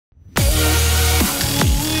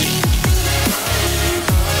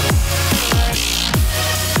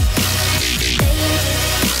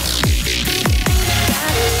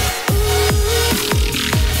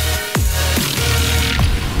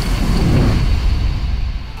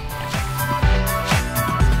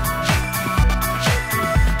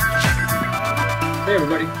Hey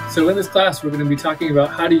everybody, so in this class we're going to be talking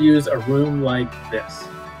about how to use a room like this.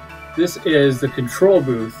 This is the control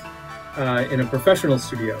booth in a professional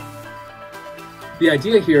studio. The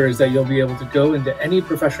idea here is that you'll be able to go into any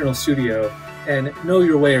professional studio and know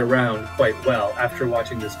your way around quite well after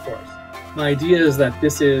watching this course. My idea is that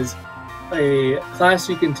this is a class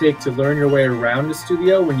you can take to learn your way around a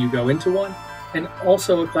studio when you go into one, and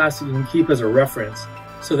also a class that you can keep as a reference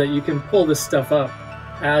so that you can pull this stuff up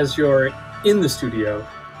as you're in the studio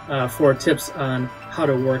for tips on how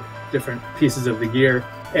to work different pieces of the gear,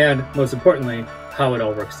 and most importantly, how it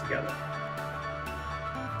all works together.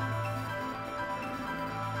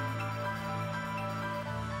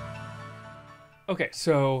 Okay,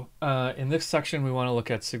 so in this section we want to look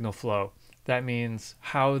at signal flow. That means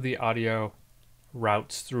how the audio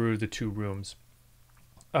routes through the two rooms.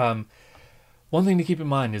 One thing to keep in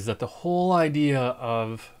mind is that the whole idea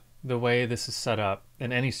of the way this is set up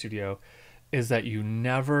in any studio is that you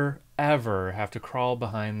never ever have to crawl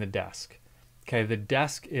behind the desk. Okay, the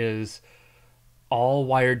desk is all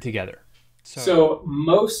wired together. So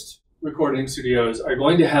most recording studios are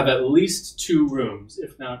going to have at least two rooms,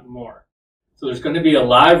 if not more. So there's going to be a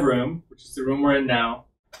live room, which is the room we're in now,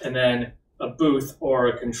 and then a booth or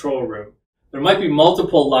a control room. There might be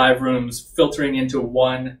multiple live rooms filtering into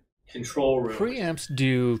one control room. Preamps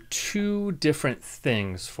do two different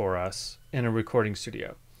things for us in a recording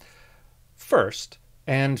studio. First,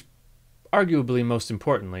 and arguably most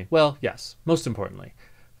importantly, well, yes, most importantly,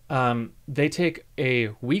 they take a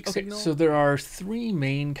weak signal. So there are three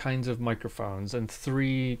main kinds of microphones and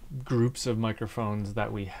three groups of microphones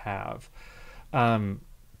that we have.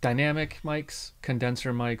 Dynamic mics,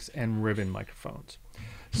 condenser mics, and ribbon microphones.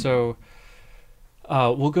 So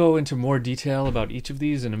we'll go into more detail about each of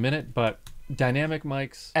these in a minute, but dynamic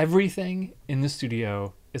mics, everything in the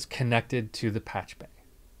studio is connected to the Patchbay,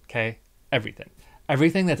 okay?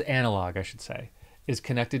 Everything that's analog, I should say, is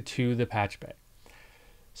connected to the Patchbay.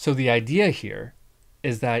 So the idea here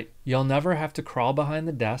is that you'll never have to crawl behind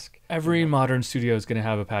the desk. Every modern studio is going to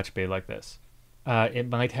have a Patchbay like this. It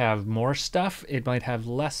might have more stuff, it might have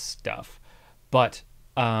less stuff, but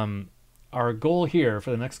our goal here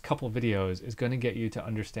for the next couple of videos is going to get you to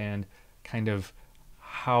understand kind of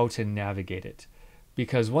how to navigate it.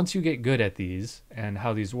 Because once you get good at these and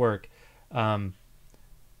how these work,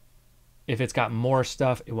 if it's got more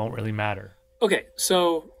stuff, it won't really matter. Okay,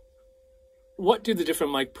 so what do the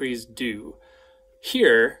different mic pre's do?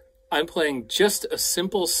 Here, I'm playing just a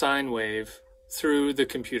simple sine wave through the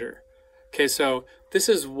computer. Okay, so this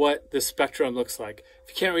is what the spectrum looks like.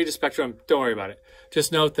 If you can't read the spectrum, don't worry about it.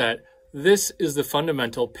 Just note that this is the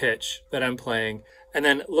fundamental pitch that I'm playing, and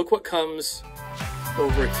then look what comes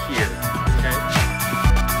over here, okay?